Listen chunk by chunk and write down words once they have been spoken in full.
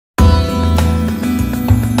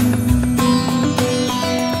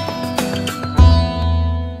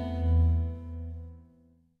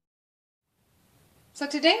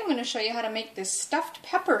today I'm going to show you how to make this stuffed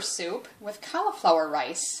pepper soup with cauliflower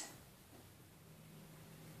rice.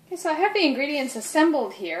 Okay, so I have the ingredients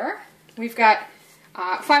assembled here. We've got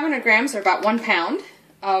 500 grams, or about 1 pound,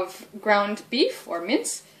 of ground beef or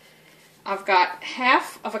mince. I've got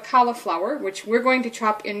half of a cauliflower, which we're going to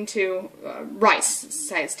chop into rice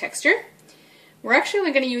size texture. We're actually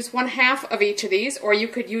only going to use 1/2 of each of these, or you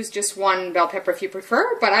could use just one bell pepper if you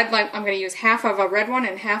prefer, but I'm going to use half of a red one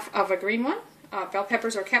and half of a green one, bell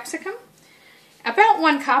peppers or capsicum. About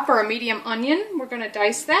 1 cup or a medium onion, we're going to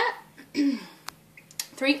dice that.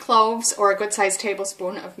 3 cloves or a good sized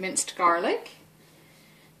tablespoon of minced garlic.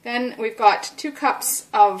 Then we've got 2 cups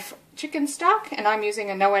of chicken stock, and I'm using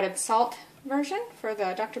a no added salt version for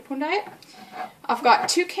the Dr Poon diet. I've got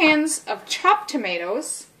 2 cans of chopped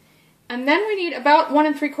tomatoes. And then we need about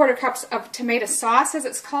 1 3/4 cups of tomato sauce, as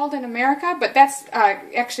it's called in America, but that's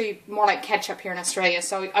actually more like ketchup here in Australia.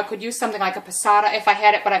 So I could use something like a passata if I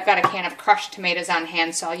had it, but I've got a can of crushed tomatoes on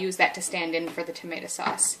hand, so I'll use that to stand in for the tomato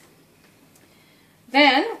sauce.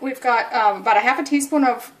 Then we've got about 1/2 teaspoon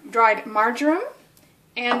of dried marjoram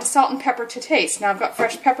and salt and pepper to taste. Now I've got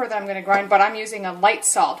fresh pepper that I'm going to grind, but I'm using a light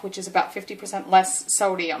salt, which is about 50% less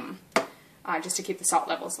sodium, just to keep the salt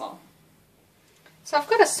levels low. So I've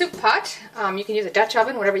got a soup pot. You can use a Dutch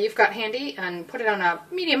oven, whatever you've got handy, and put it on a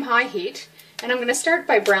medium-high heat. And I'm going to start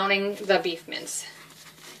by browning the beef mince.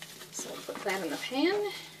 So I'll put that in the pan. And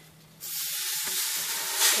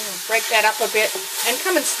I'll break that up a bit and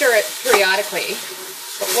come and stir it periodically.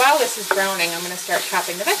 But while this is browning, I'm going to start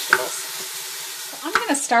chopping the vegetables. So I'm going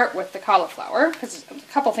to start with the cauliflower, because there's a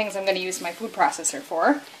couple things I'm going to use my food processor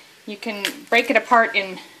for. You can break it apart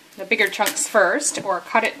in the bigger chunks first, or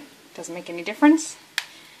cut it. Doesn't make any difference.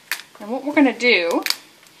 And what we're going to do,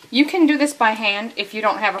 you can do this by hand if you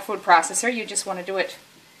don't have a food processor. You just want to do it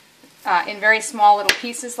in very small little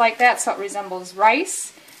pieces like that, so it resembles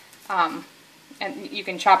rice. And you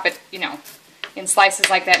can chop it, in slices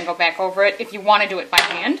like that and go back over it if you want to do it by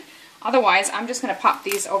hand. Otherwise, I'm just going to pop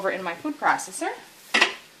these over in my food processor.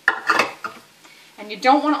 And you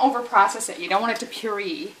don't want to over process it. You don't want it to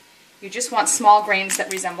puree. You just want small grains that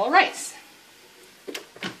resemble rice.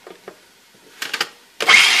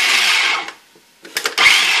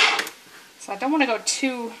 So I don't want to go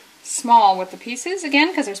too small with the pieces again,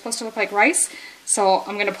 because they're supposed to look like rice. So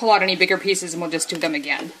I'm going to pull out any bigger pieces and we'll just do them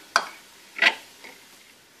again.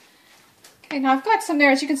 Okay, now I've got some there.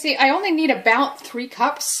 As you can see, I only need about 3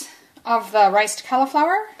 cups of the riced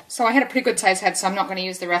cauliflower. So I had a pretty good sized head, so I'm not going to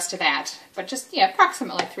use the rest of that. But just,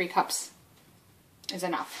 approximately 3 cups is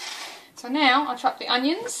enough. So now I'll chop the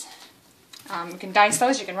onions. You can dice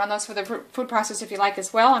those. You can run those for the food processor if you like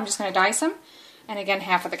as well. I'm just going to dice them. And again,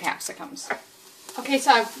 half of the capsicums. Okay,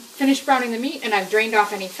 so I've finished browning the meat and I've drained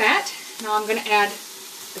off any fat. Now I'm going to add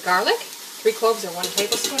the garlic, 3 cloves or 1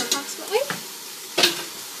 tablespoon approximately.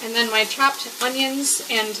 And then my chopped onions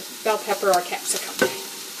and bell pepper or capsicum.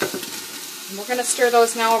 And we're going to stir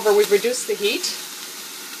those now over. We've reduced the heat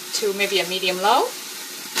to maybe a medium-low.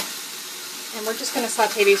 And we're just going to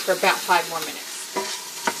saute these for about 5 more minutes.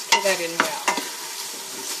 Stir that in well.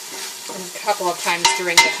 And a couple of times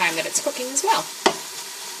during the time that it's cooking as well.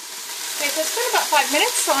 Okay, so it's been about 5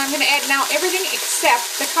 minutes, so I'm going to add now everything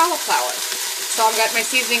except the cauliflower. So I've got my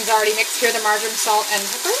seasonings already mixed here, the marjoram, salt, and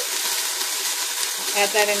pepper. I'll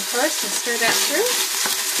add that in first and stir that through.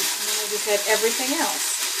 And then we'll just add everything else.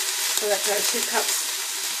 So that's our 2 cups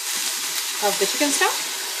of the chicken stock.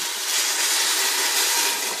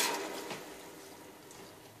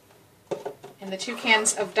 And the 2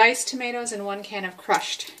 cans of diced tomatoes and 1 can of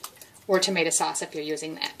crushed, or tomato sauce if you're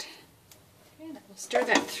using that. Okay, and we'll stir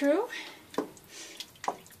that through.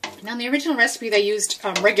 Now in the original recipe they used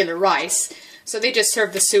regular rice, so they just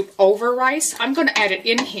served the soup over rice. I'm going to add it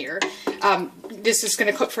in here. This is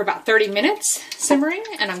going to cook for about 30 minutes simmering,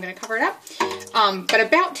 and I'm going to cover it up. But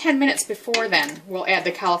about 10 minutes before then we'll add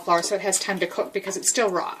the cauliflower so it has time to cook because it's still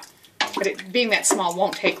raw. But it, being that small,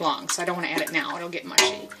 won't take long, so I don't want to add it now. It'll get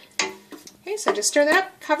mushy. Okay, so just stir that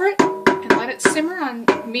up, cover it, and let it simmer on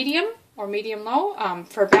medium or medium-low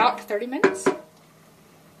for about 30 minutes. So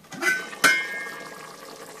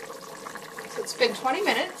it's been 20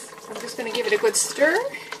 minutes. So I'm just going to give it a good stir.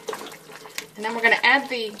 And then we're going to add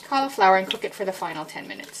the cauliflower and cook it for the final 10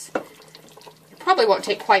 minutes. It probably won't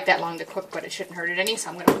take quite that long to cook, but it shouldn't hurt it any, so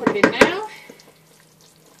I'm going to put it in now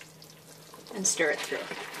and stir it through.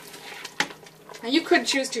 Now you could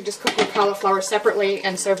choose to just cook your cauliflower separately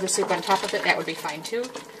and serve the soup on top of it. That would be fine too.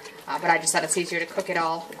 But I just thought it's easier to cook it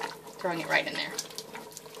all, throwing it right in there.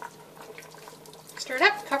 Stir it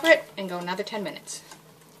up, cover it, and go another 10 minutes.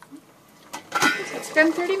 So it's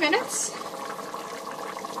been 30 minutes.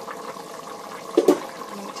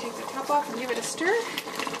 off and give it a stir.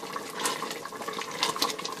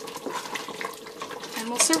 And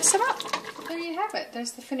we'll serve some up. There you have it.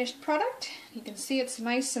 There's the finished product. You can see it's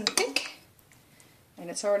nice and thick. And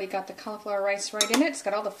it's already got the cauliflower rice right in it. It's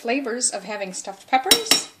got all the flavors of having stuffed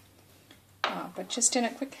peppers. But just in a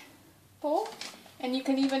quick bowl. And you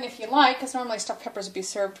can even, if you like, because normally stuffed peppers would be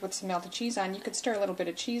served with some melted cheese on, you could stir a little bit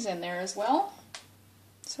of cheese in there as well.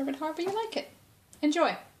 Serve it however you like it.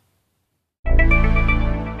 Enjoy!